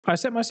I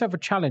set myself a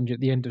challenge at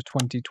the end of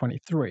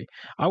 2023.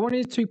 I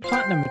wanted to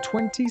platinum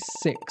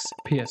 26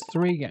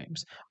 PS3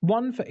 games,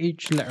 one for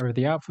each letter of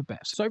the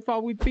alphabet. So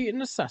far, we've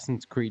beaten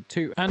Assassin's Creed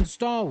 2 and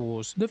Star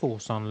Wars The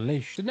Force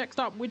Unleashed. So next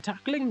up, we're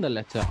tackling the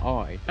letter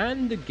I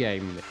and the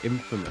game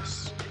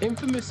Infamous.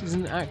 Infamous is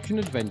an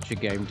action-adventure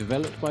game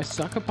developed by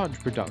Sucker Punch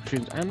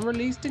Productions and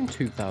released in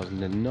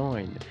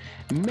 2009.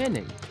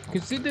 Many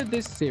consider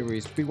this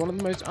series to be one of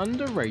the most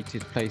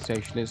underrated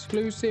PlayStation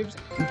exclusives,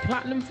 and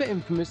platinum for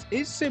Infamous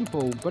is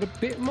simple but a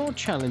bit more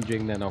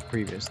challenging than our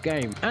previous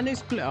game, and is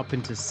split up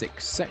into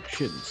 6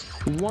 sections.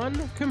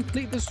 1.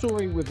 Complete the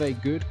story with a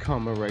good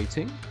karma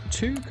rating.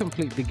 2.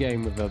 Complete the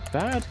game with a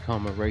bad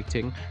karma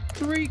rating.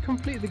 3.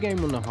 Complete the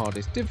game on the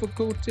hardest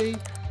difficulty.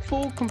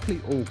 4.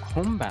 Complete all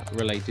combat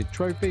related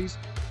trophies.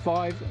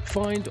 5.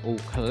 Find all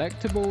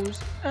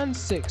collectibles. And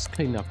 6.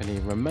 Clean up any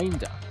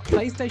remainder.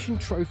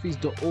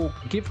 PlayStationTrophies.org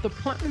give the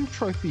Platinum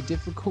Trophy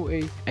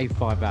difficulty a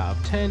 5 out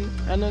of 10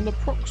 and an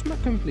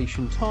approximate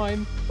completion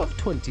time of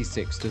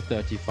 26 to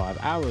 35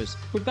 hours.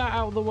 With that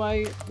out of the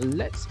way,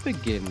 let's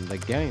begin the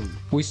game.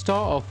 We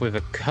start off with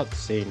a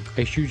cutscene.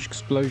 A huge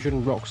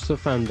explosion rocks the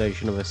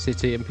foundation of a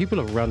city and people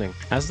are running.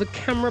 As the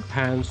camera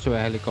pans to a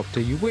helicopter,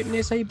 you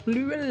witness a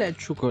blue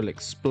electrical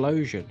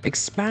explosion,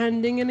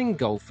 expanding and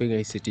engulfing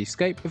a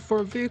cityscape before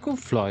a vehicle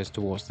flies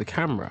towards the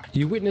camera.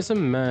 You witness a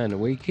man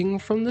waking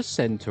from the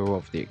center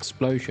of the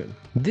explosion.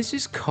 This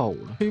is Cole,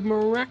 who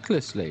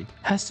miraculously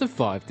has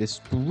survived this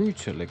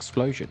brutal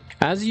explosion.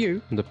 As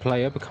you, the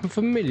player, become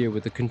familiar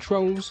with the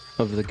controls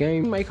of the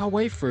game, make our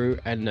way through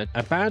an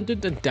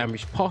abandoned and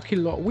damaged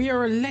parking lot, we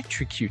are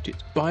electrocuted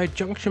by a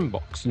junction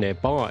box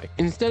nearby.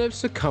 Instead of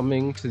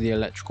succumbing to the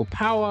electrical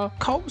power,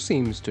 Cole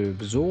seems to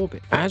absorb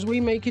it. As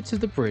we make it to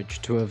the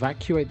bridge to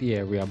evacuate the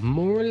area,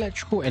 more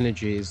electrical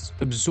energy is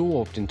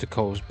absorbed into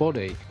Cole's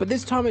body, but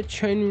this time a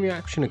chain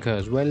reaction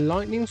occurs where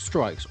lightning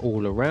strikes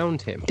all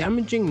around him,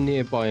 damaging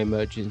nearby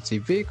emergency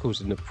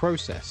vehicles in the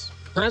process.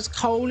 As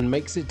Cole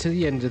makes it to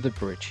the end of the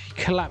bridge, he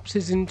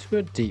collapses into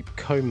a deep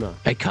coma.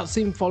 A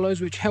cutscene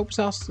follows which helps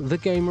us, the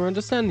gamer,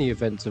 understand the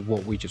events of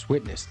what we just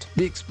witnessed.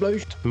 The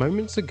explosion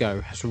moments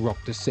ago has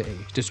rocked the city,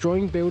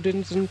 destroying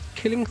buildings and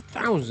killing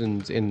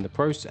thousands in the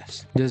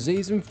process.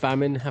 Disease and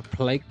famine have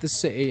plagued the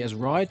city as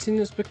rioting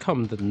has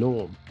become the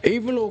norm.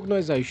 Evil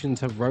organizations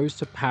have rose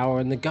to power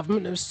and the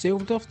government have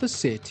sealed off the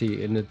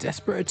city in a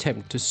desperate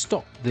attempt to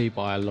stop the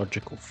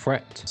biological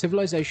threat.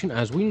 Civilization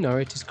as we know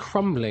it is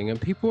crumbling and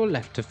people are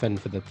left to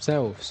fend for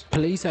themselves.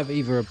 Police have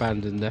either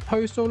abandoned their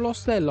post or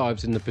lost their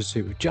lives in the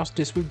pursuit of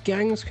justice, with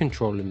gangs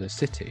controlling the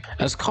city.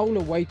 As Cole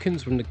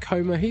awakens from the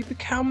coma, he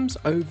becomes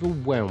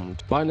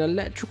overwhelmed by an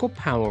electrical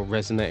power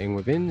resonating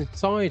within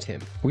inside him.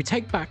 We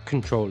take back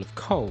control of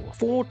Cole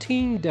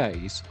 14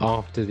 days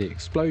after the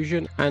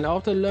explosion, and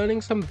after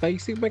learning some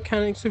basic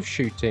mechanics of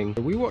shooting,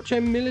 we watch a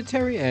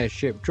military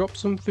airship drop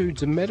some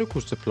foods and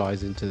medical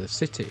supplies into the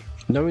city.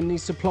 Knowing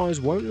these supplies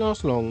won't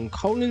last long,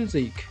 Cole and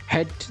Zeke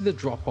head to the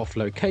drop-off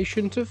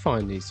location to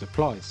find these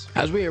supplies.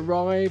 As we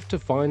arrive to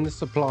find the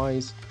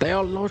supplies, they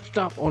are lodged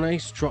up on a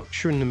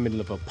structure in the middle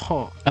of a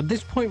park. At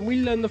this point,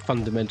 we learn the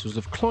fundamentals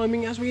of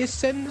climbing as we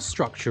ascend the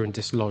structure and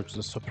dislodge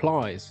the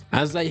supplies.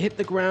 As they hit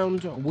the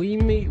ground, we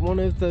meet one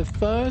of the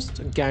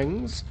first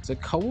gangs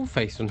that Cole will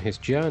face on his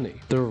journey,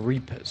 the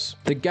Reapers.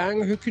 The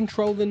gang who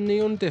control the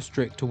Neon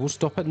District will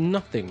stop at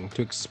nothing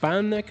to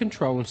expand their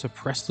control and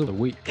suppress the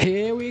weak.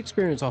 Here we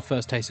experience our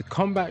first taste of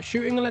combat,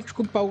 shooting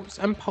electrical bolts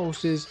and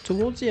pulses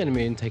towards the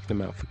enemy and taking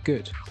them out for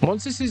good.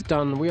 Once this is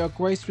done, we are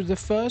graced with the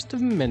first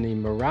of many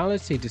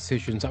morality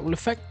decisions that will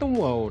affect the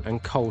world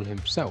and Cole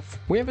himself.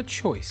 We have a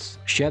choice: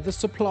 share the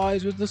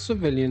supplies with the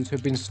civilians who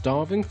have been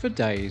starving for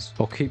days,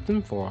 or keep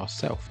them for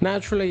ourselves.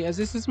 Naturally, as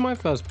this is my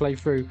first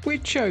playthrough, we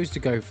chose to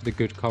go for the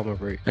good karma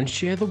route and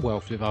share the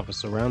wealth with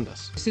others around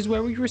us. This is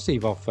where we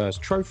receive our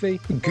first trophy,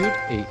 Good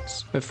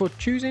Eats, before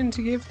choosing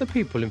to give the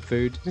people in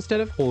food instead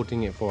of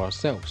hoarding it for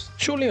ourselves.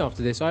 Shortly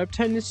after this, I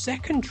obtained the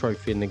second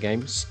trophy in the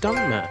game,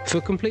 Stuntman,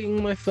 for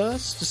completing my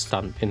first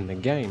stunt in the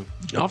game.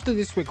 After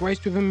this, we're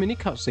graced with a mini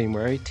cutscene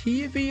where a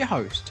TV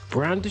host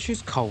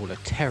brandishes Cole a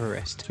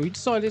terrorist, so we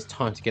decide it's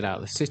time to get out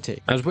of the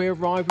city. As we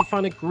arrive, we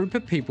find a group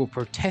of people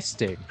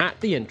protesting at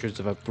the entrance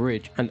of a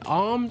bridge and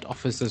armed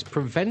officers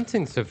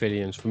preventing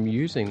civilians from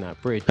using that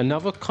bridge.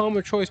 Another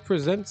karma choice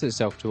presents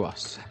itself to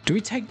us. Do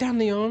we take down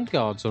the armed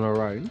guards on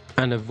our own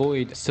and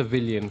avoid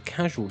civilian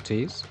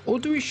casualties, or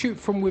do we shoot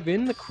from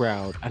within the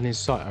crowd and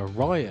incite a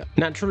riot?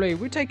 Naturally,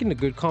 we're taking the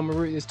good karma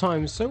route this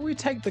time, so we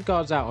take the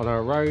guards out on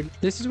our own.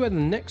 This is where the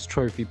next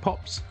trophy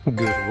pops,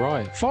 Good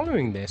Riot.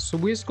 Following this,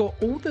 we escort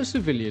all the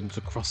civilians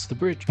across the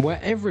bridge, where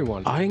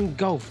everyone are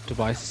engulfed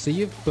by a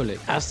sea of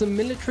bullets as the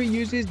military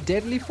uses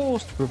deadly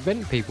force to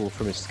prevent people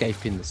from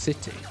escaping the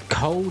city.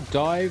 Cole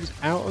dives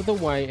out of the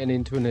way and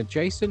into an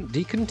adjacent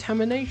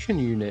decontamination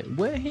unit,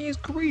 where he is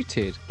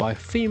greeted by a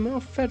female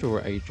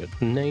federal agent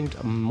named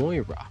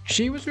Moira.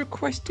 She was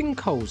requesting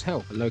Cole's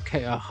help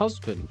locate her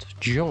husband,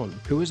 John,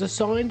 who was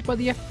assigned by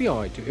the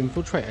FBI to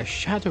infiltrate a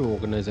shadow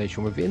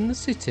organization within the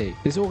city.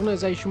 This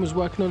organization was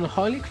working on a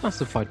highly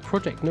classified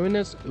project known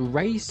as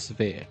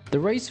Sphere.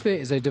 The Sphere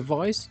is a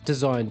device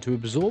designed to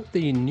absorb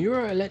the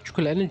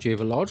neuroelectrical energy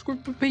of a large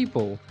group of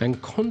people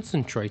and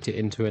concentrate it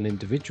into an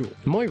individual.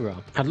 Moira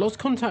had lost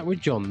contact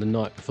with John the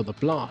night before the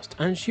blast,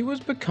 and she was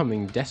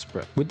becoming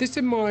desperate. With this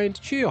in mind,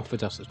 she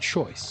offered us a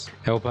choice: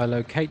 help her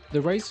locate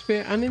the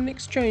Sphere, and in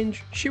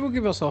exchange, she will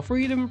give us our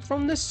freedom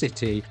from the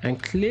city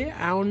and clear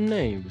our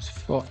names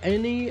for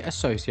any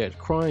associated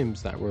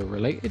crimes that were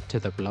related to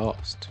the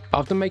blast.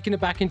 After making it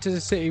back into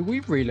the city, we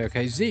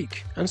relocate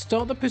Zeke and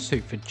start the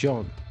pursuit for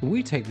John.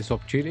 We take this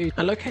opportunity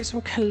and locate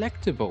some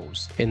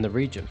collectibles in the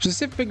region,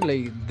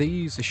 specifically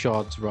these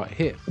shards right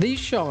here. These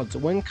shards,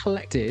 when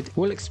collected,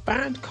 will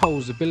expand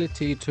Cole's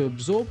ability to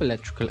absorb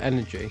electrical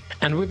energy,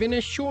 and within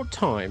a short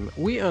time,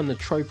 we earn the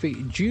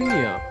trophy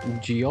Junior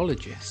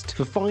Geologist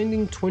for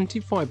finding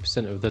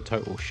 25% of the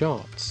total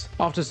shards.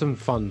 After some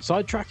fun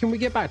sidetracking, we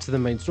get back to the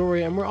main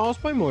story and we're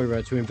asked by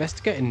Moira to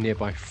investigate a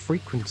nearby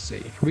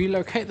frequency. We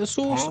locate the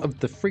source of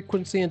the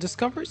frequency and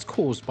discover it's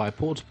caused by a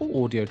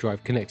portable audio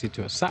drive connected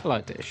to a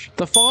satellite dish.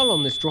 The file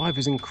on this drive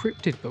is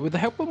encrypted, but with the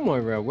help of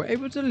Moira, we're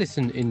able to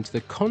listen into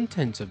the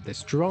contents of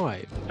this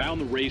drive.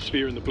 Found the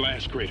Sphere in the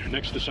blast crater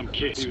next to some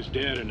kid. He was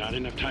dead and not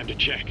enough time to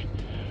check.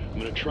 I'm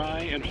gonna try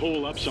and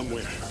hole up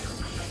somewhere.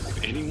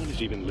 If anyone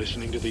is even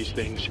listening to these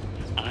things,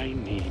 I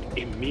need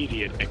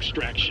immediate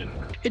extraction.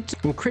 It's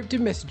encrypted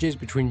messages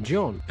between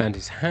John and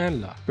his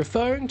handler,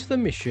 referring to the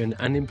mission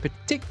and in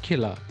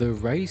particular the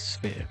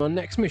Sphere. Our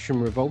next mission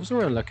revolves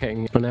around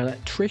locating an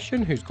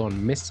electrician who's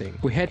gone missing.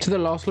 We head to the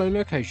last known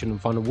location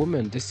and find a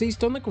woman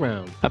deceased on the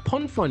ground.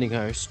 Upon finding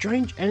her, a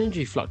strange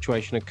energy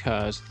fluctuation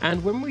occurs,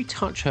 and when we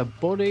touch her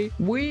body,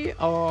 we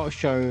are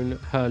shown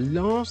her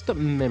last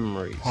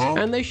memories.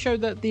 And they show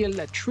that the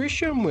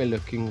electrician we're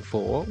looking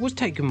for was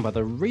taken by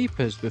the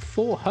Reapers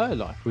before her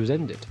life was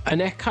ended.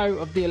 An echo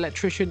of the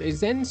electrician is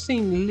then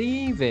seen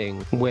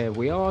leaving where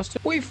we are, so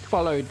we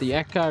followed the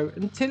echo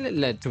until it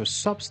led to a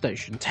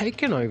substation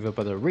taken over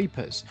by the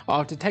Reapers.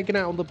 After taking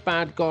out all the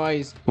bad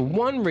guys,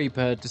 one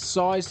Reaper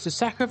decides to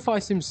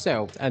sacrifice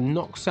himself and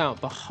knocks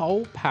out the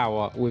whole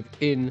power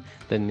within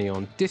the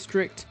Neon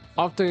District.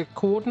 After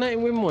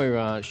coordinating with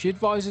Moira, she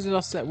advises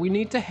us that we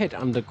need to head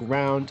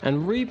underground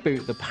and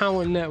reboot the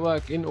power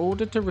network in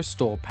order to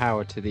restore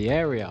power to the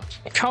area.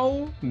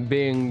 Cole,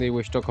 being the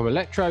Wish.com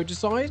Electro,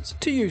 decides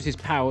to use his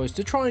powers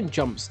to try and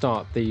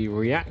jumpstart the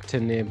reactor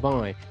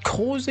nearby,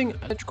 causing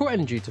electrical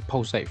energy to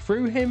pulsate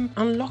through him,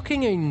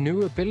 unlocking a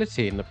new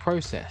ability in the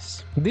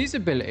process. These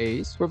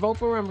abilities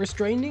revolve around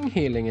restraining,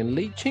 healing, and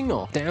leeching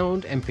off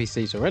downed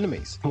NPCs or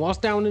enemies.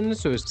 Whilst down in the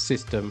sewer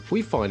system,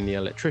 we find the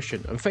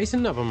electrician and face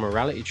another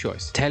morality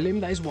choice: tell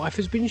him that his wife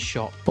has been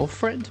shot, or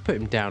threaten to put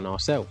him down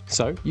ourselves.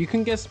 So you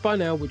can guess by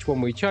now which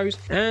one we chose,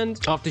 and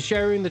after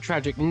sharing the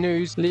tragic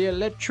news, the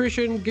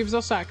electrician gives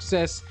us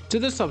access to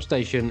the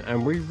substation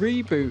and we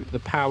reboot the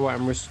power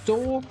and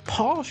restore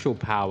partial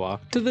power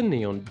to the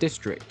Neon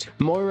District.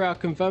 Moira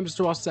confirms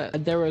to us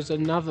that there is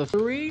another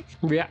 3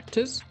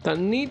 reactors that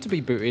need to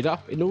be booted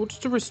up in order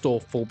to restore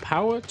full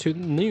power to the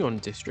Neon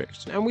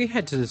District, and we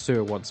head to the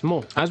sewer once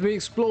more. As we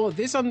explore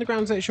this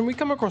underground section, we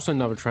come across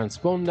another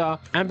transponder,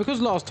 and because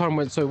last time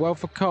went so well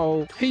for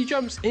Cole, he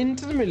jumps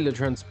into the middle of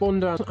the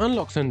transponder and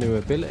unlocks a new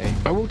ability.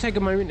 I will take a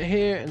moment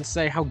here and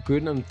say how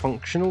good and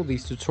functional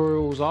these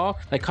tutorials are.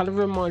 They kind of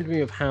remind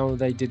me of how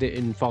they did it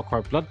in Far Cry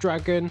Blood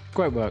Dragon.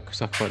 Great work,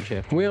 Sucker Punch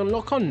here. We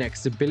unlock our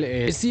next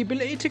ability. It's the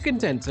ability to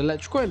condense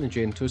electrical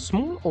energy into a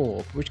small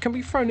orb which can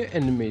be thrown at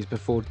enemies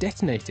before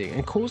detonating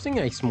and causing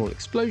a small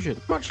explosion,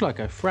 much like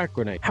a frag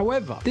grenade.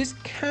 However, this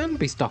can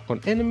be stuck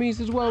on enemies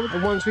as well,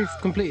 and once we've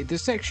completed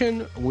this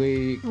section,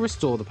 we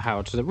restore the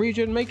power to the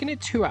region, making it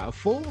 2 out of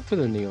 4 for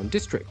the Neon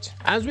District.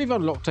 As we've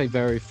unlocked a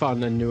very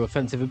fun and new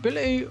offensive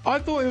ability, I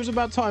thought it was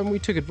about time we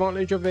took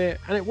advantage of it,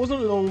 and it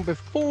wasn't long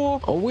before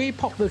we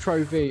popped the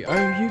trophy,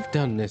 "Oh, you've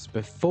done this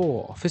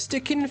before," for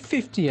sticking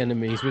 50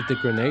 enemies with the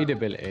grenade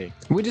ability.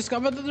 We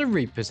discovered that the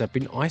Reapers have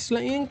been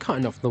isolating and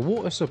cutting off the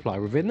water supply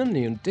within the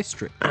Neon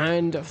District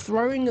and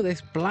throwing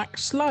this black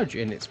sludge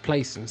in its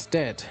place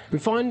instead. We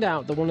find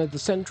out that one of the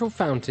central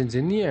fountains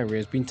in the area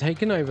has been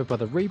taken over by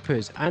the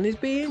Reapers and is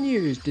being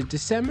used to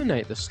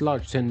disseminate the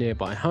sludge to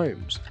nearby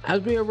homes.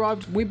 As we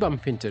arrived, we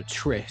bump into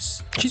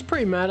Triss. She's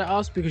pretty mad at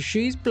us because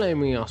she's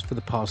blaming us for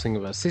the passing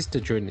of her sister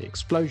during the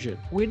explosion.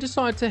 We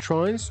decide to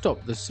try and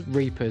stop the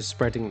Reapers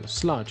spreading the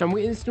sludge, and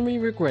we instantly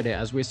regret it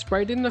as we're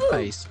sprayed in the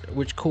face,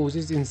 which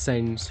causes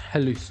insane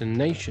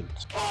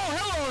hallucinations.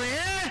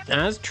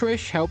 As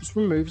Trish helps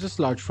remove the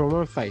sludge from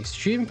her face,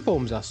 she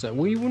informs us that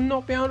we will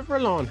not be able to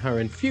rely on her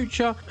in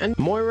future, and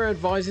Moira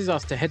advises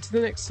us to head to the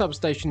next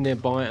substation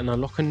nearby and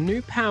unlock a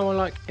new power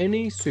like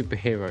any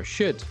superhero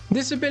should.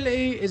 This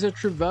ability is a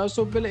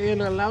traversal ability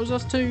and allows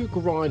us to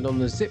grind on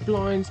the zip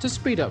lines to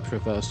speed up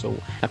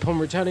traversal. Upon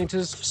returning to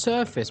the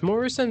surface,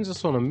 Moira sends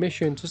us on a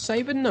mission to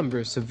save a number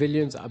of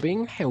civilians that are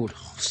being held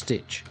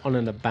hostage on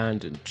an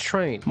abandoned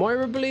train.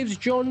 Moira believes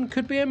John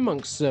could be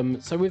amongst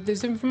them, so with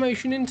this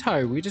information in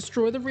tow, we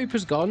destroy the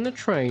Reapers guarding the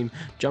train,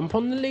 jump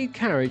on the lead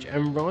carriage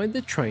and ride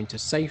the train to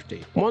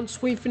safety.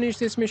 Once we finish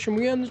this mission,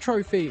 we earn the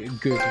trophy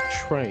Good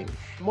Train.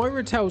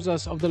 Moira tells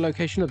us of the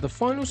location of the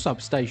final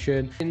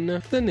substation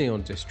in the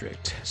Neon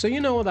District. So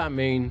you know what that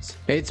means.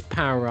 It's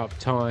power up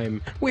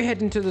time. We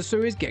head into the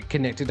sewers, get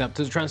connected up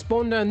to the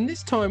transponder, and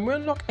this time we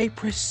unlock a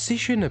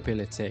precision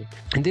ability.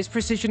 And this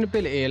precision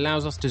ability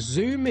allows us to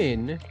zoom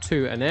in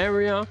to an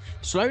area,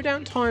 slow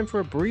down time for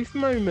a brief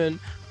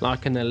moment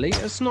like an elite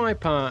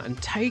sniper,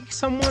 and take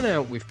someone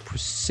out with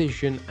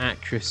precision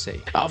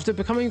accuracy. After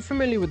becoming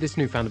familiar with this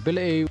newfound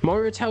ability,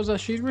 Moira tells us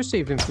she's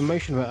received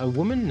information about a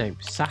woman named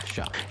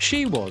Sasha.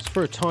 She was,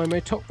 for a time, a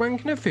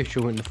top-ranking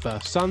official in the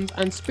First Sons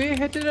and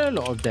spearheaded a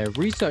lot of their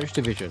research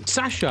division.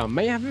 Sasha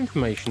may have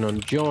information on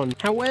John.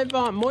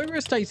 However,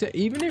 Moira states that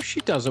even if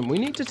she doesn't, we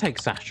need to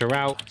take Sasha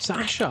out.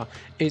 Sasha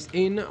is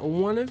in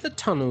one of the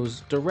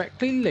tunnels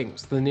directly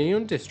links the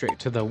Neon District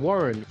to the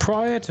Warren.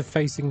 Prior to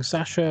facing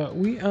Sasha,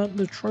 we earned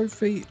the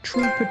trophy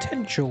True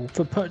Potential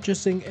for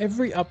purchasing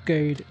every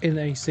upgrade in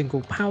a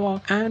single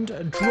power and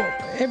drop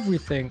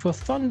everything for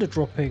thunder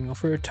dropping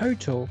for a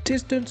total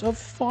distance of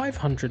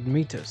 500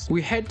 meters.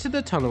 We head to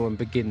the tunnel and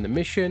begin the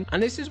mission,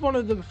 and this is one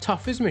of the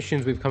toughest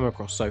missions we've come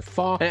across so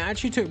far, and it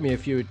actually took me a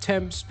few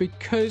attempts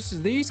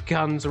because these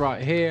guns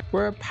right here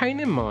were a pain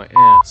in my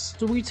ass.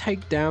 So we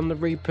take down the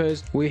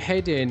Reapers, we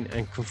head in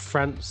and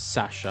confront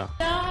Sasha.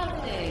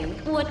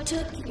 Darling, what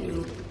took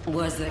you?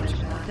 Was it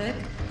traffic?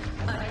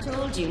 I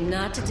told you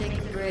not to take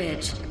the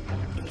bridge.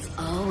 It's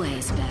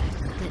always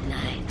better at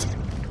night.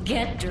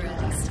 Get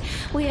dressed.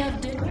 We have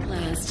dinner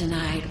plans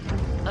tonight.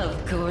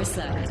 Of course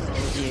I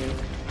told you.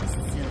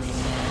 Silly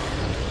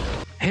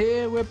man.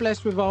 Here we're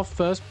blessed with our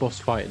first boss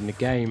fight in the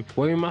game,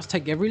 where we must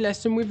take every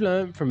lesson we've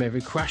learned from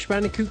every Crash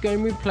Bandicoot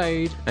game we've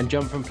played and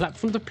jump from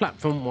platform to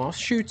platform whilst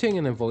shooting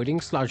and avoiding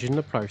sludge in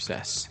the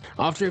process.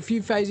 After a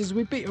few phases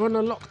we beat and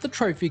unlock the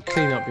trophy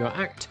Clean Up Your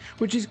Act,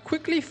 which is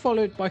quickly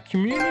followed by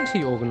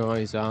Community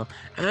Organizer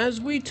as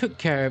we took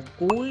care of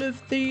all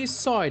of these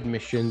side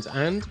missions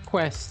and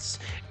quests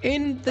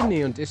in the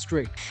Neon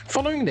District.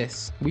 Following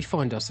this, we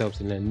find ourselves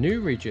in a new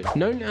region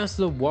known as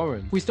the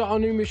Warren. We start our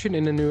new mission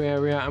in a new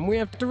area and we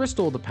have to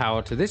restore the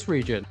power to this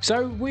region.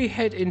 So we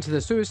head into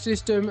the sewer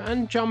system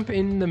and jump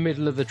in the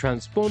middle of the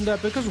transponder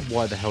because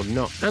why the hell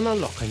not, and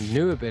unlock a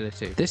new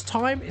ability. This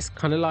time it's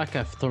kind of like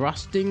a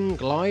thrusting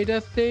glider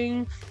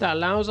thing that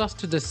allows us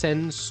to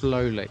descend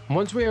slowly.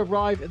 Once we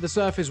arrive at the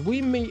surface, we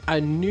meet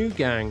a new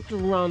gang to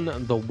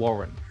run the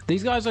Warren.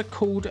 These guys are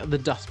called the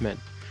Dustmen.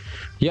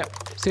 Yep,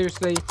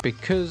 seriously,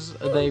 because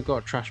they've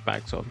got trash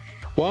bags on.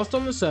 Whilst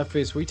on the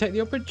surface, we take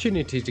the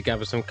opportunity to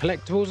gather some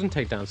collectibles and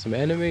take down some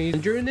enemies,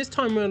 and during this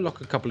time we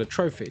unlock a couple of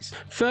trophies.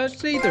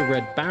 Firstly, the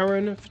Red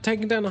Baron for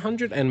taking down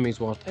 100 enemies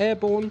whilst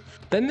airborne,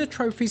 then the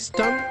trophy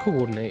Stunt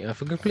Coordinator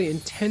for completing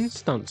 10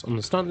 stunts on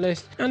the stunt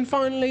list, and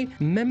finally,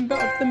 Member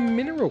of the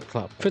Mineral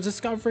Club for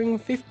discovering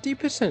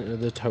 50% of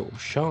the total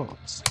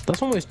shards.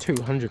 That's almost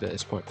 200 at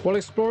this point. While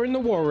exploring the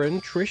Warren,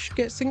 Trish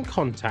gets in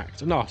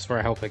contact and asks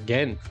for help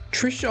again.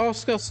 Trish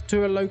asks us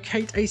to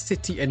locate a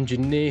city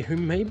engineer who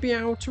may be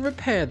able to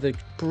repair the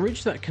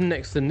bridge that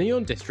connects the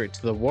Neon District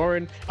to the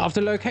Warren.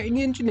 After locating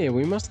the engineer,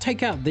 we must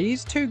take out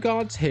these two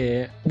guards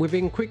here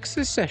within quick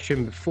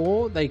succession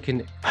before they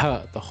can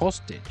hurt the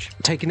hostage.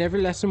 Taking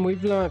every lesson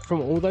we've learned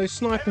from all those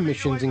sniper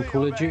missions in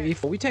Call of Duty,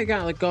 we take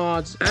out the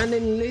guards and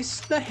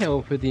enlist the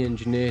help of the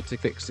engineer to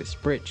fix this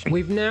bridge.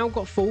 We've now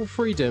got full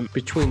freedom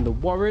between the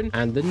Warren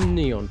and the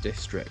Neon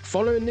District.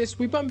 Following this,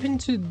 we bump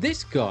into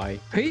this guy.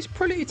 He's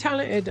pretty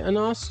talented and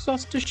asks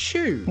us to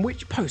shoot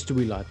which poster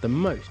we like the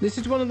most. This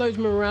is one of those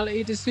morality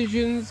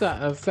decisions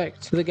that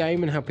affect the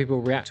game and how people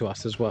react to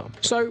us as well.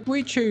 So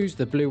we choose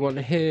the blue one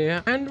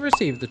here and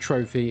receive the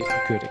trophy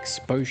Good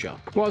Exposure.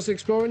 Whilst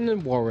exploring the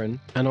Warren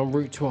and en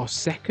route to our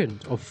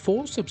second of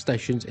 4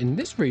 substations in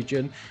this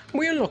region,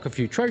 we unlock a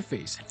few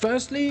trophies.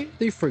 Firstly,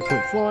 the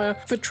Frequent Flyer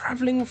for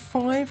travelling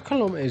 5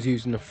 kilometers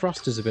using the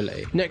Thruster's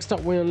ability. Next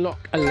up, we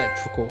unlock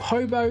Electrical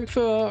Hobo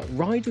for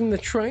riding the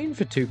train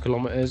for 2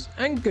 kilometers,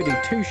 and Goody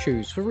Two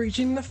Shoes for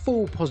reaching the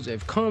full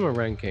positive karma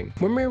ranking.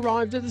 When we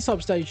arrived at the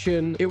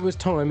substation, it was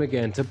time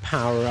again to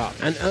power up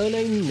and earn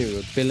a new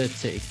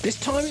ability. This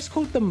time it's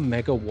called the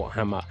Megawatt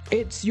Hammer.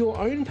 It's your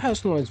own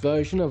personalized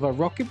version of a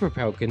rocket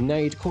propelled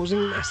grenade,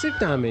 causing massive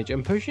damage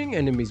and pushing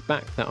enemies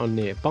back that are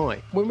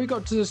nearby. When we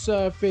got to the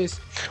surface,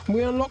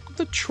 we unlocked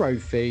the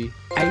trophy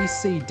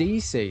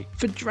AC/DC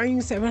for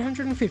draining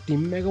 750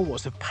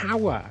 megawatts of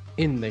power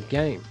in the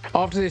game.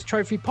 After this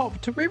trophy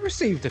popped, we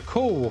received a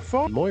call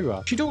from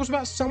Moira. She talks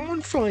about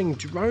someone flying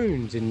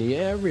drones in the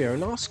area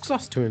and asks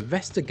us to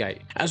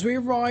investigate. As we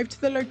arrive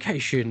to the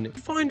location,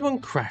 we find one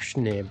crashed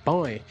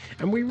nearby,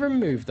 and we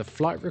remove the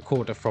flight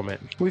recorder from it.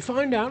 We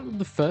find out that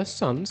the First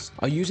Sons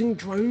are using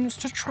drones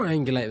to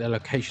triangulate the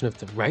location of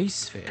the ray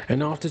sphere,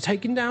 and after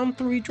taking down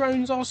 3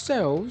 drones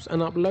ourselves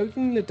and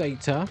uploading the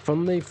data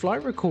from the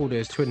flight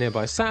recorders to a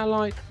nearby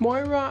satellite,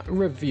 Moira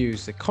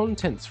reviews the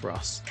contents for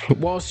us.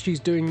 Whilst she's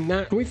doing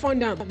that, we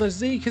find out that the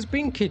Zeke has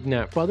been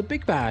kidnapped by the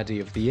big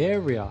baddie of the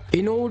area.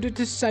 In order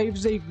to save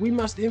Zeke, we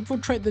must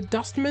infiltrate the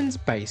Dustman's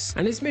base,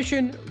 and this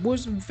mission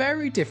was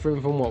very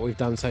different from what we've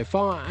done so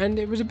far, and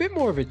it was a bit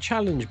more of a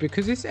challenge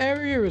because this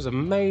area is a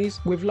maze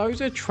with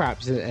loads of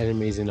traps and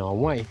enemies in our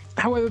way.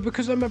 However,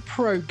 because I'm a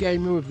pro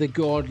gamer with the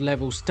god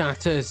level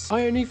status,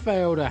 I only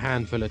failed a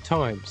handful of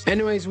times.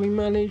 Anyways, we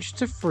managed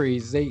to free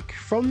Zeke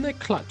from their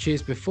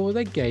clutches before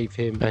they gave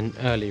him an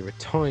early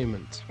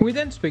retirement. We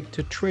then speak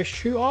to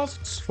Trish, who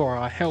asks for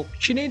our help.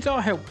 She needs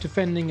our help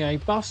defending a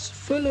bus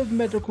full of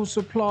medical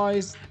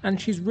supplies, and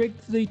she's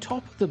rigged the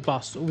top of the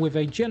bus with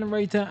a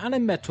generator and a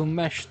metal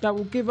mesh that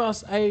will give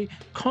us a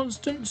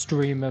constant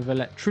stream of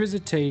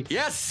electricity.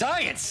 Yes,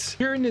 science!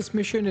 During this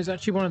mission is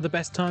actually one of the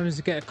best times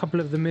to get a couple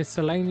of the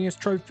miscellaneous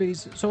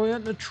trophies, so I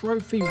earned the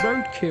trophy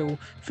roadkill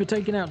for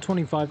taking out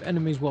 25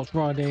 enemies whilst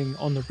riding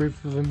on the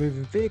roof of a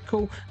moving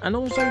vehicle, and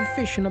also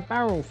fish in a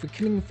barrel for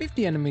killing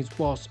 50 enemies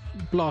whilst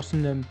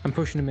blasting them and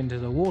pushing them into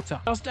the water.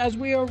 Just as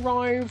we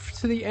arrive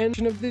to the end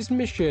of this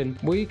mission,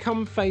 we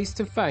come face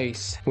to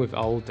face with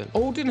Alden.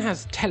 Alden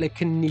has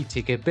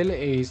telekinetic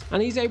abilities,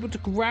 and he's able to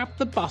grab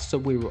the bus that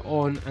we were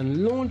on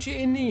and launch it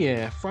in the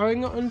air,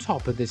 throwing it on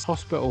top of this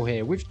hospital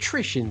here with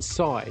Trish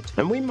inside,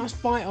 and we must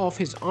fight off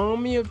his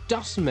army of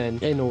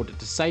dustmen in order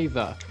to save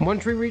her.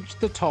 Once we reach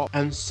the top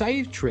and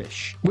save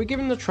Trish, we're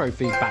given the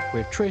trophy back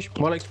with Trish.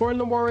 While exploring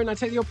the Warren, I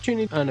take the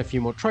opportunity to earn a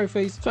few more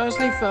trophies.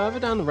 Firstly, further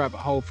down the rabbit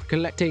hole for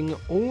collecting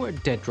all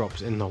dead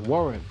drops in the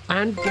Warren,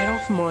 and get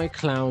off my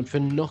cloud for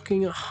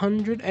knocking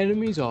 100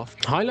 enemies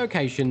off high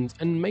locations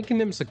and making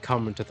them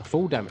succumb to the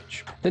full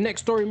damage. The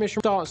next story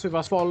mission starts with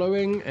us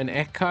following an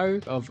echo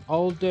of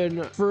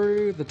Alden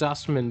through the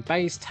Dustman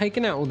base,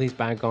 taking out all these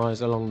bad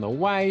guys along the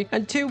way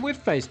until we're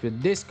faced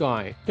with this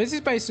guy. This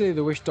is basically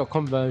the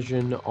Wish.com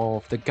version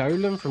of the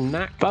Golem from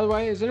Knack. By the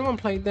way, has anyone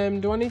played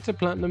them? Do I need to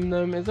platinum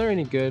them? Is there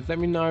any good? Let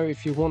me know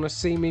if you want to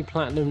see me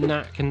platinum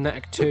Knack and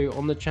Knack 2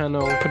 on the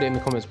channel. Put it in the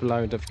comments below,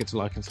 and don't forget to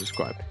like and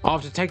subscribe.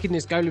 After taking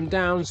this Golem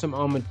down, some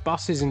armoured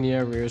buses in the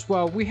area as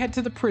well, we head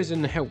to the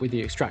prison to help with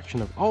the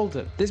extraction of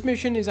Alden. This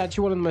mission is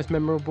actually one of the most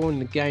memorable in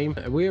the game.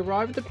 We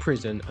arrive at the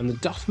prison and the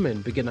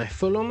Dustmen begin a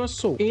full-on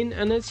assault in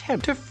an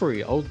attempt to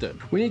free Alden.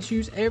 We need to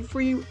use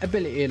every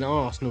ability in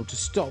our arsenal to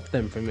stop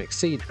them from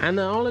exceeding, and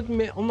I'll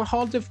admit on the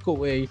hard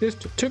difficulty this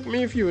took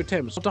me a few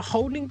attempts. After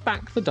holding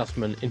back the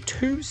Dustmen in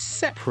 2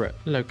 separate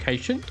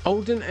locations,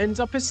 Alden ends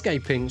up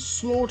escaping,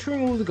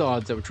 slaughtering all the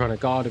guards that were trying to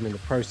guard him in the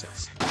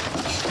process.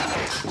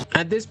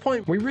 At this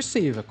point, we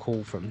receive a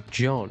call from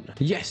John.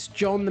 Yes,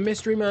 John, the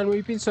mystery man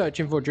we've been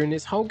searching for during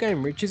this whole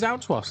game, reaches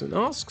out to us and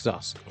asks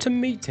us to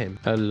meet him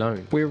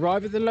alone. We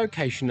arrive at the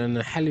location and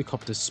a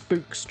helicopter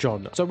spooks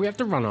John, so we have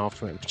to run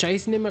after him,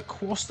 chasing him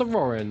across the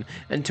Warren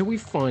until we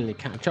finally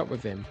catch up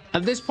with him.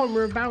 At this point,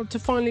 we're about to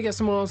finally get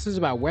some answers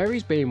about where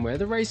he's been, where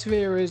the ray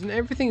sphere is, and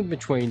everything in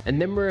between,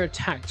 and then we're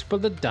attacked by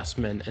the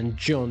Dustmen and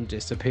John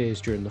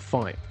disappears during the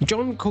fight.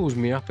 John calls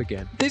me up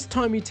again. This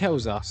time he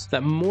tells us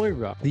that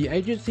Moira, the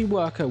agency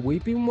worker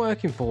we've been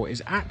working for,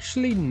 is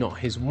actually not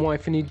his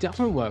wife, and he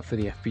doesn't work for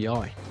the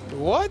FBI.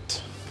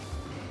 What?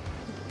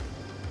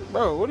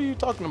 Bro, what are you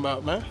talking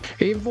about, man?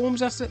 He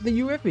informs us that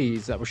the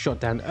UAVs that were shot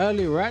down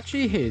earlier were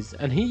actually his,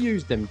 and he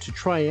used them to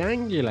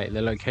triangulate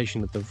the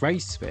location of the ray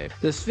sphere.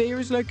 The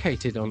sphere is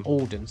located on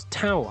Alden's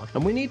tower,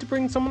 and we need to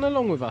bring someone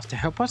along with us to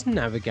help us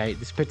navigate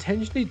this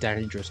potentially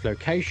dangerous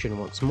location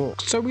once more.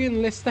 So we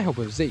enlist the help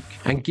of Zeke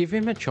and give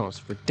him a chance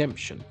of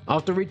redemption.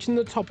 After reaching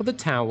the top of the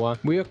tower,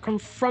 we are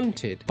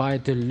confronted by a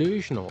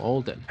delusional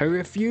Alden, who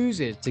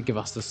refuses to give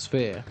us the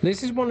sphere.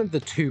 This is one of the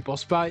 2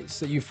 boss fights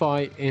that you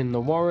fight in the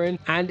Warren,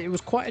 and it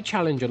was quite a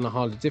challenge on the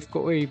harder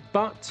difficulty,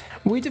 but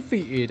we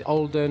defeated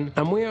Alden,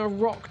 and we are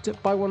rocked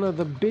by one of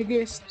the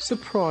biggest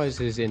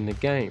surprises in the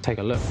game. Take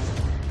a look.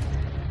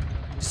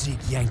 Zeke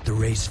yanked the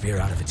ray sphere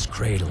out of its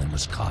cradle and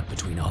was caught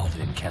between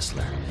Alden and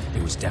Kessler.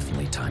 It was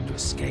definitely time to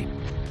escape,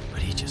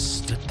 but he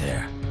just stood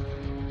there,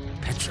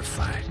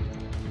 petrified.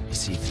 You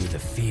see, through the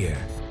fear,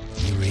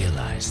 he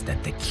realized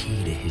that the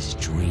key to his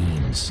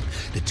dreams,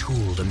 the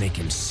tool to make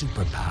him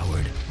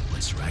superpowered,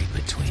 was right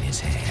between his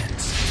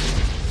hands.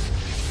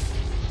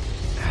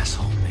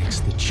 Asshole makes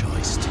the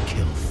choice to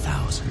kill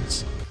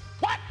thousands.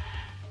 What?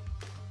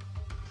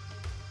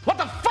 What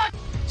the fuck?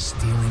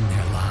 Stealing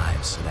their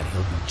lives so that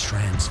he'll be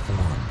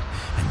transformed,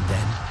 and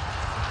then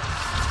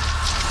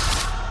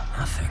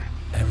nothing.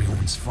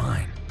 Everyone's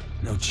fine.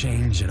 No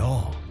change at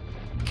all.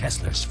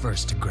 Kessler's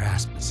first to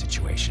grasp the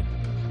situation.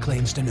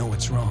 Claims to know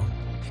what's wrong.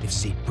 If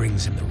Zeke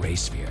brings him the ray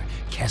sphere,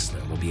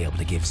 Kessler will be able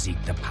to give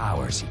Zeke the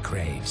powers he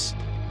craves.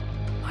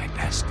 My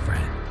best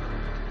friend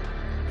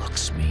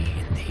looks me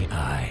in the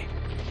eye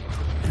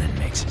and then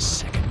makes his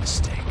second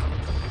mistake.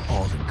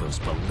 Alden goes goes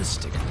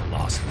ballistic at the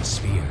loss of the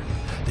sphere.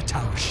 The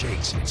tower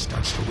shakes and it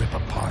starts to rip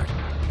apart.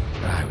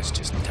 But I was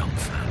just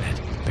dumbfounded,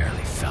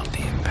 barely felt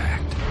the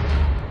impact.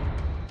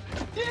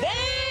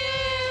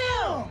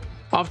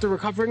 After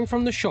recovering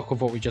from the shock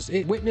of what we just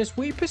witnessed,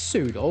 we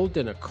pursued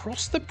Alden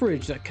across the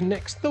bridge that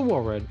connects the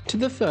Warren to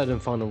the third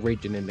and final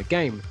region in the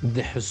game,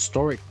 the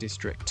Historic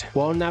District.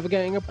 While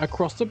navigating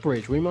across the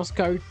bridge, we must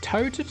go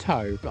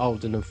toe-to-toe with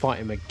Alden and fight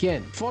him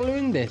again.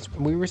 Following this,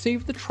 we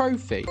receive the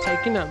trophy,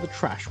 taking out the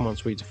trash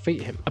once we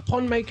defeat him.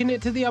 Upon making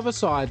it to the other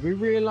side, we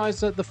realise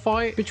that the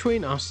fight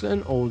between us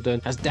and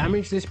Alden has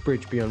damaged this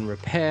bridge beyond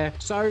repair,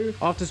 so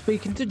after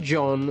speaking to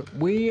John,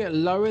 we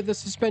lower the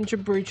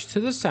suspension bridge to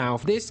the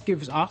south. This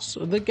gives us,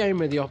 the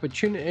gamer, the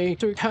opportunity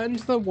to return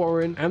to the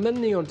Warren and the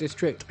Neon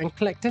District and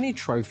collect any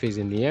trophies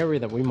in the area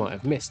that we might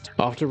have missed.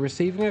 After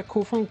receiving a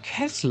call from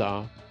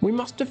Kessler, we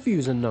must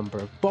defuse a number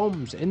of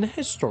bombs in the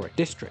Historic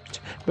District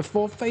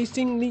before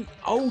facing the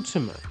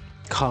ultimate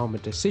karma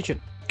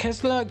decision.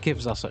 Kessler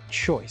gives us a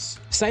choice: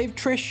 save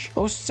Trish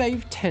or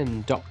save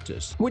 10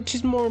 doctors. Which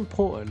is more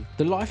important,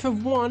 the life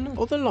of one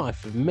or the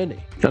life of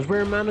many? As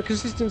we're a man of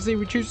consistency,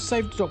 we choose to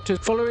save the doctors.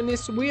 Following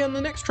this, we earn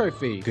the next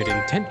trophy, Good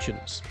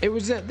Intentions. It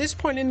was at this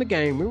point in the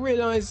game we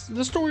realised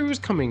the story was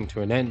coming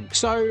to an end,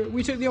 so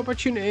we took the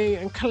opportunity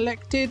and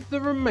collected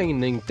the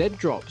remaining dead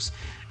drops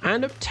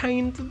and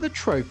obtained the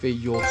trophy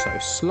You're So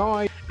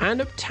Sly,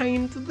 and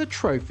obtained the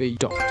trophy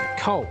Dr.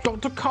 Cole.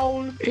 Dr.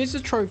 Cole is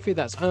a trophy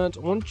that's earned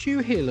once you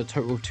heal a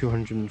total of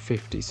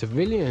 250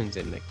 civilians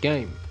in the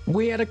game.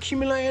 We had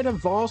accumulated a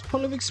vast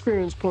pool of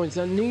experience points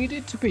that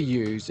needed to be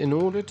used in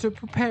order to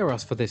prepare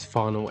us for this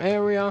final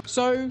area,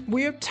 so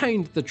we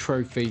obtained the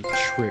trophy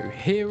True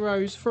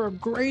Heroes for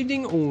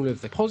upgrading all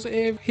of the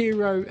positive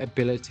hero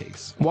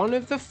abilities. One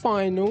of the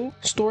final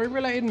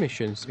story-related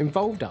missions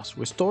involved us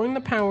restoring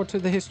the power to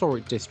the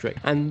Historic District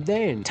and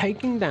then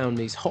taking down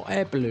these hot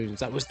air balloons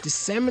that was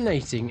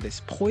disseminating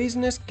this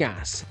poisonous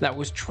gas that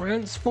was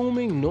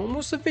transforming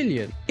normal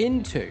civilians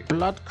into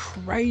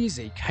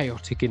blood-crazy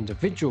chaotic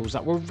individuals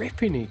that were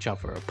ripping each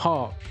other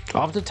apart.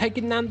 After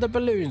taking down the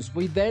balloons,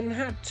 we then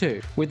had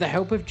to, with the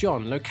help of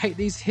John, locate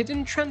these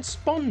hidden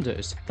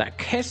transponders that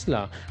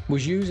Kessler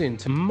was using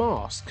to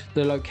mask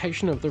the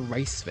location of the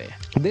race sphere.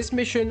 This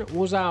mission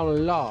was our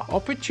last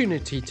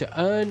opportunity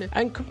to earn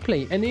and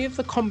complete any of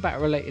the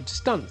combat related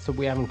stunts that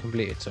we haven't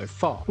completed so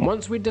far.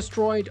 Once we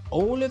destroyed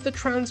all of the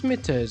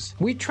transmitters,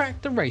 we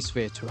tracked the race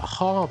sphere to a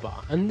harbour,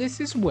 and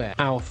this is where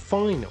our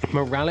final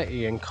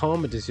morality and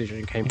karma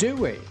decision came. Do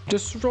we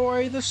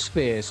destroy the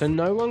sphere so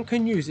no one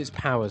can use its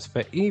powers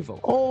for evil,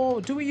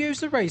 or do we use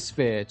the race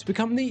sphere to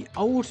become the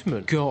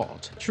ultimate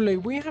god? Actually,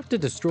 we have to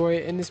destroy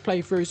it in this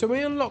playthrough, so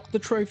we unlock the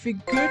trophy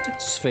Good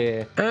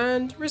Sphere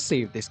and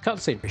receive this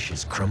cutscene.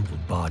 Trish's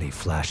crumpled body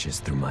flashes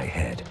through my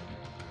head.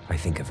 I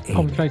think of On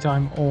Amy,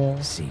 playtime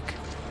or Zeke,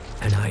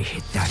 and I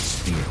hit that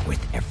sphere with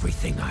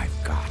everything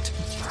I've got.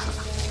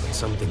 But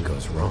something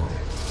goes wrong.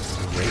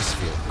 The race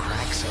field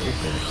cracks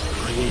open,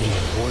 creating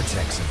a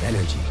vortex of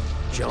energy.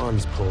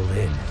 John's pulled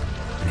in,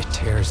 and it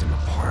tears him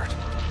apart.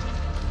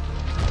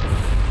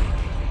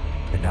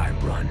 And I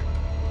run.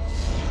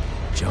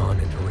 John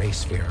and the race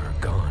sphere are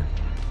gone,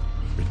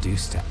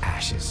 reduced to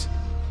ashes.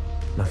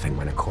 Nothing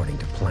went according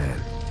to plan.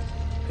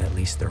 At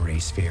least the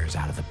race sphere is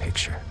out of the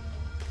picture.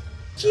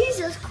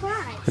 Jesus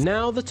Christ.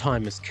 Now the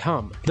time has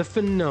come, the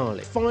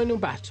finale, final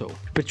battle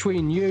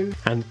between you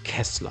and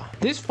Kessler.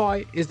 This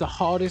fight is the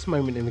hardest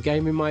moment in the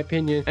game in my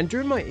opinion, and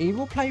during my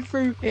evil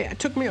playthrough it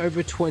took me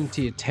over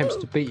 20 attempts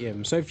to beat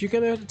him, so if you're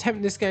going to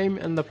attempt this game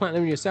and the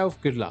platinum yourself,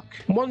 good luck.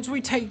 Once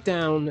we take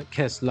down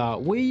Kessler,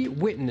 we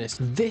witness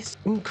this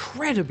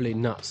incredibly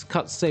nuts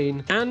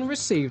cutscene and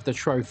receive the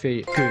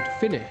trophy Good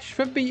Finish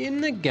for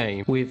beating the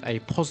game with a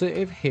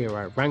positive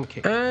hero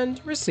ranking, and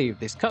receive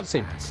this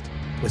cutscene.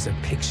 Was a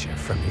picture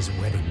from his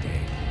wedding day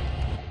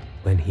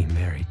when he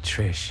married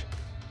Trish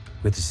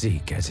with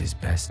Zeke as his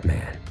best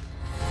man.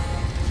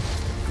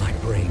 My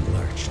brain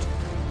lurched,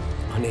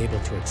 unable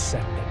to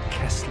accept that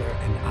Kessler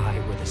and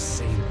I were the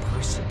same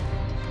person,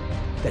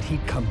 that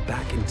he'd come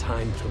back in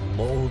time to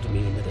mold me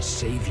into the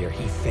savior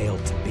he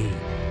failed to be,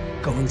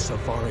 going so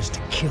far as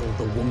to kill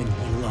the woman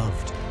he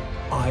loved,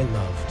 I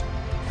loved,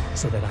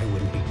 so that I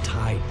wouldn't be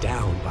tied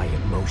down by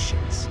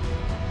emotions.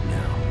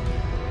 No,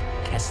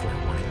 Kessler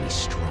wanted me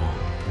strong,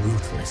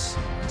 ruthless,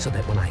 so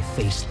that when I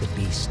faced the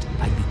beast,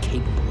 I'd be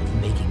capable of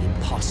making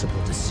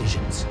impossible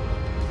decisions,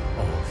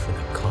 all for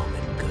the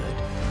common good.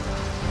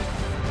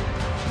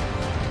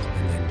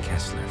 And then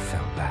Kessler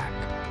fell back,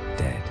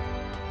 dead.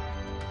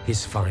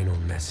 His final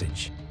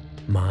message,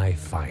 my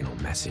final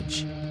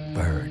message,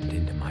 burned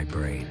into my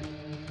brain.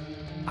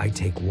 I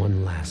take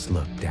one last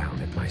look down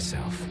at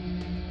myself,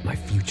 my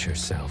future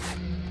self,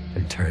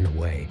 and turn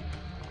away,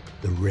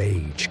 the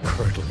rage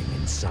curdling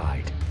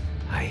inside.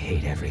 I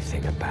hate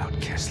everything about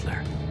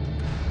Kessler,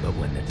 but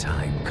when the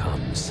time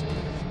comes,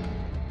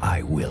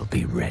 I will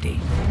be ready.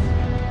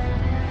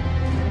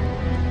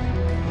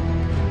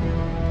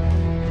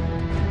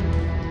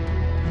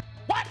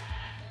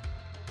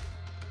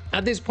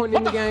 At this point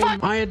in the game,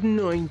 I had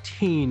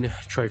 19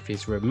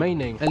 trophies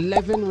remaining,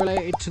 11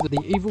 related to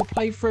the evil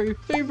playthrough,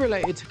 3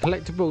 related to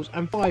collectibles,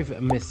 and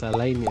 5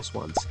 miscellaneous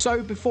ones.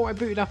 So before I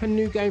booted up a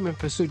new game and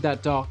pursued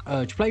that Dark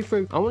Urge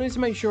playthrough, I wanted to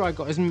make sure I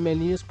got as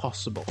many as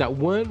possible that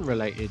weren't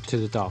related to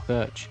the Dark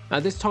Urge.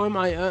 At this time,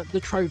 I earned the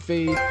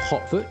trophy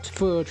Hotfoot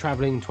for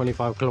travelling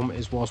 25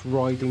 kilometers whilst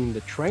riding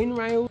the train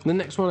rail. The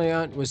next one I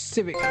earned was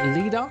Civic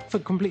Leader for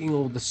completing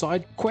all the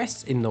side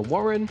quests in the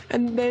Warren,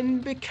 and then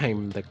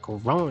became the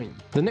Grind.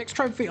 The next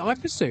trophy I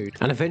pursued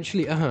and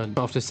eventually earned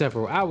after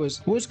several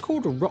hours was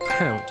called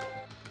Rockhound.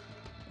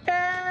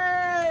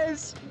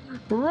 Yes!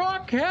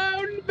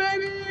 Rockhound,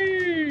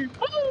 baby!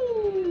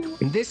 Woo!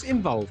 This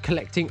involved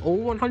collecting all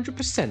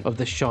 100% of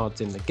the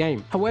shards in the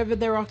game. However,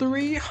 there are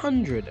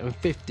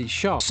 350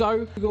 shards.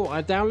 So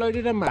I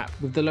downloaded a map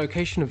with the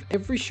location of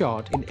every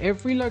shard in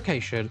every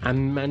location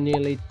and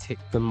manually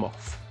ticked them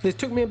off. This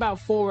took me about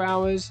 4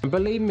 hours, and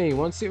believe me,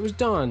 once it was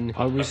done,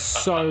 I was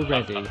so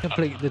ready to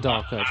complete the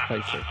Dark Urge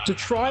playthrough. To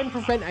try and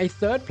prevent a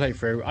third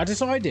playthrough, I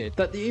decided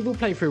that the Evil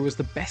playthrough was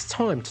the best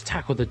time to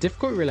tackle the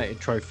difficult related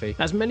trophy,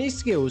 as many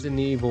skills in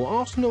the Evil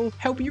arsenal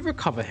help you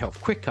recover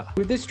health quicker.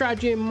 With this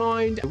strategy in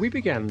mind, we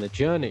began the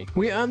journey.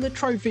 We earned the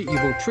trophy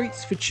Evil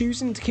Treats for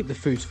choosing to keep the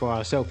foods for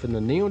ourselves in the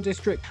Neon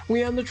District.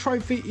 We earned the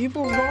trophy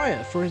Evil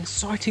Riot for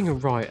inciting a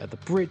riot at the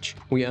bridge.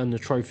 We earned the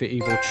trophy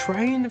Evil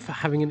Train for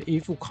having an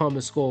Evil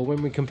Karma score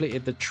when we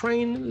completed the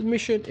train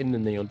mission in the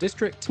Neon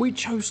District. We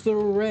chose the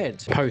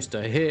red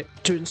poster here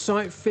to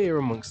incite fear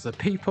amongst the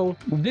people.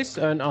 This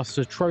earned us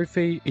the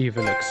trophy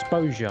Evil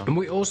Exposure, and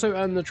we also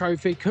earned the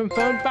trophy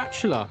Confirmed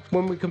Bachelor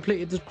when we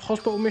completed the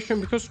hospital mission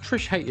because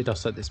Trish hated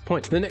us at this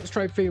point. The next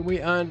trophy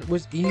we earned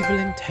was Evil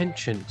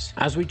Intentions,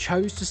 as we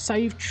chose to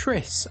save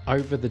Triss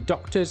over the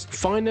doctors.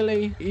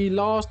 Finally, the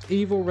last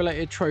evil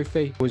related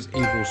trophy was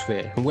Evil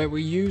Sphere, where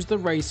we used the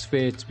Ray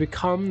Sphere to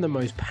become the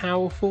most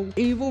powerful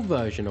evil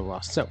version of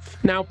ourselves.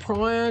 Now,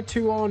 prior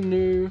to our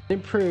new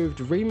improved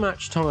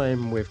rematch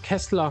time with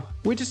Kessler,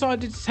 we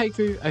decided to take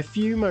through a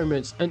few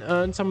moments and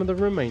earn some of the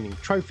remaining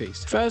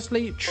trophies.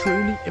 Firstly,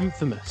 Truly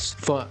Infamous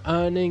for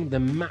earning the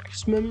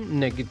maximum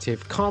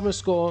negative karma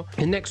score.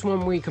 The next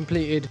one we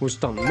completed was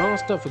Stunt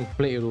Master for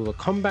completing all the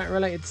combat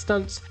related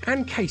stunts,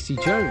 and Casey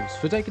Jones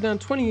for taking down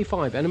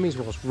 25 enemies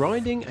whilst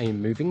riding a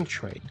moving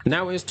train.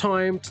 Now it's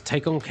time to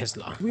take on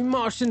Kessler. We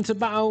marched into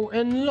battle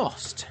and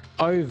lost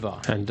over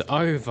and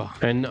over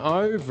and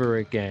over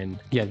again.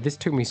 Yeah, this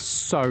took me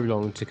so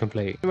long to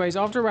complete. Anyways,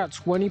 after about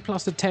 20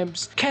 plus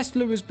attempts,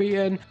 Kessler was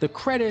beaten, the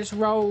credits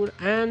rolled,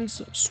 and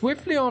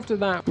swiftly after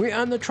that, we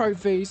earned the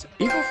trophies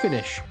Evil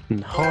Finish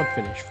and Hard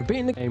Finish for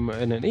beating the game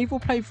in an Evil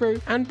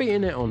playthrough and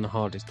beating it on the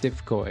hardest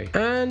difficulty,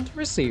 and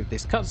received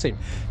this cutscene.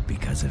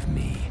 Because of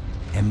me,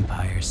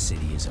 Empire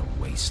City is a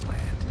wasteland.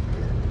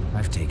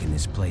 I've taken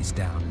this place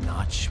down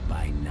notch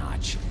by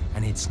notch,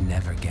 and it's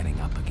never getting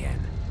up again.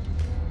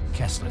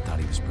 Kessler thought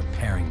he was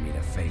preparing me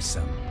to face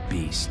some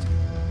beast,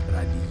 that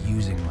I'd be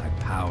using my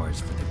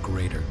powers for the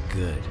greater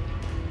good.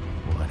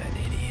 What an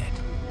idiot.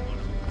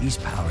 These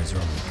powers are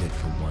only good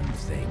for one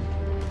thing: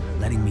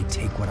 letting me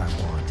take what I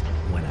want,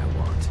 when I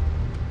want.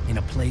 In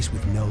a place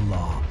with no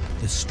law,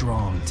 the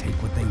strong take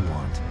what they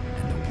want,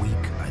 and the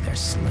weak are their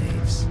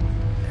slaves,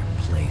 their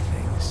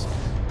playthings.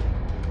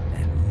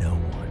 And no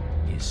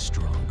one is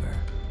stronger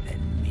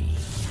than me.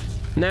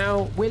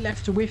 Now, we're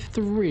left with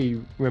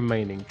 3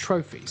 remaining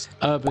trophies: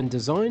 Urban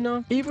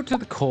Designer, Evil to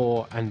the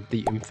Core, and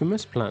the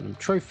infamous Platinum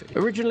Trophy.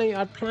 Originally,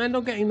 I'd planned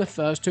on getting the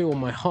first 2 on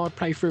my hard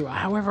playthrough,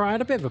 however I had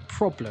a bit of a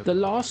problem. The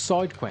last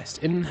side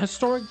quest in the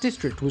Historic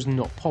District was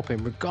not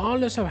popping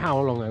regardless of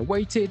how long I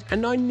waited,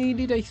 and I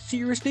needed a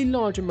seriously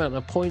large amount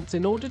of points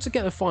in order to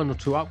get the final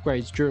 2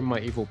 upgrades during my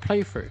Evil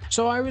playthrough.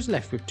 So I was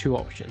left with 2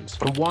 options.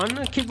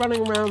 1, keep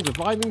running around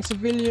reviving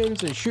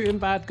civilians and shooting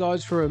bad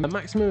guys for a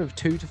maximum of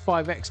 2 to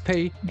 5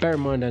 XP. Bear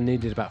in mind I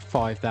needed about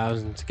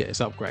 5,000 to get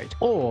this upgrade.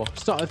 Or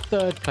start a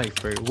third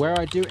playthrough where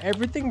I do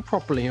everything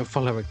properly and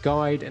follow a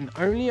guide and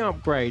only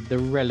upgrade the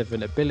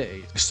relevant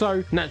abilities.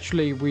 So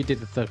naturally we did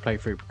the third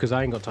playthrough because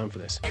I ain't got time for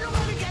this.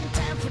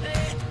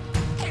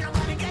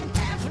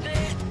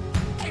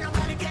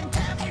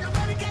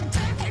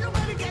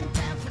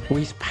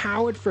 We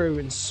powered through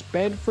and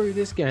sped through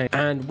this game,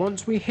 and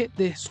once we hit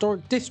the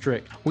Historic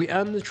District, we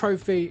earned the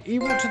trophy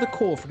Evil to the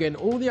Core for getting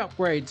all the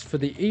upgrades for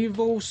the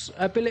Evil's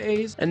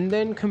abilities, and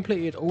then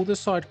completed all the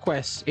side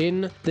quests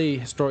in the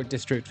Historic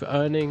District for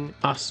earning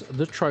us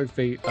the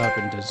trophy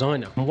Urban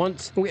Designer. And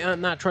once we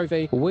earned that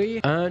trophy, we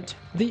earned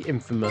the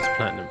infamous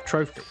Platinum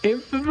Trophy.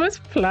 Infamous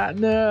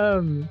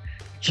Platinum!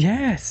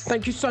 Yes!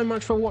 Thank you so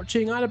much for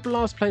watching. I had a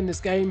blast playing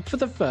this game for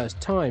the first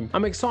time.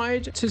 I'm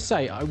excited to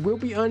say I will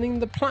be earning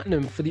the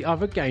Platinum for the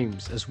other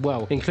games as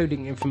well,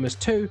 including Infamous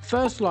 2,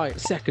 First Light,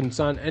 Second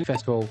Son, and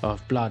Festival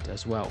of Blood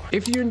as well.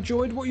 If you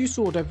enjoyed what you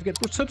saw, don't forget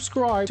to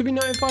subscribe to be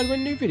notified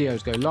when new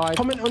videos go live.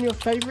 Comment on your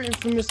favourite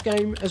Infamous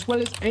game, as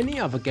well as any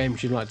other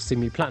games you'd like to see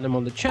me Platinum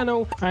on the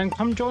channel. And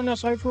come join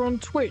us over on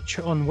Twitch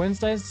on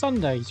Wednesdays and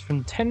Sundays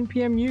from 10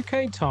 PM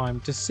UK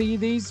time to see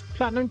these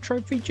Platinum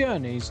Trophy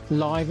journeys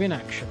live in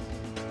action.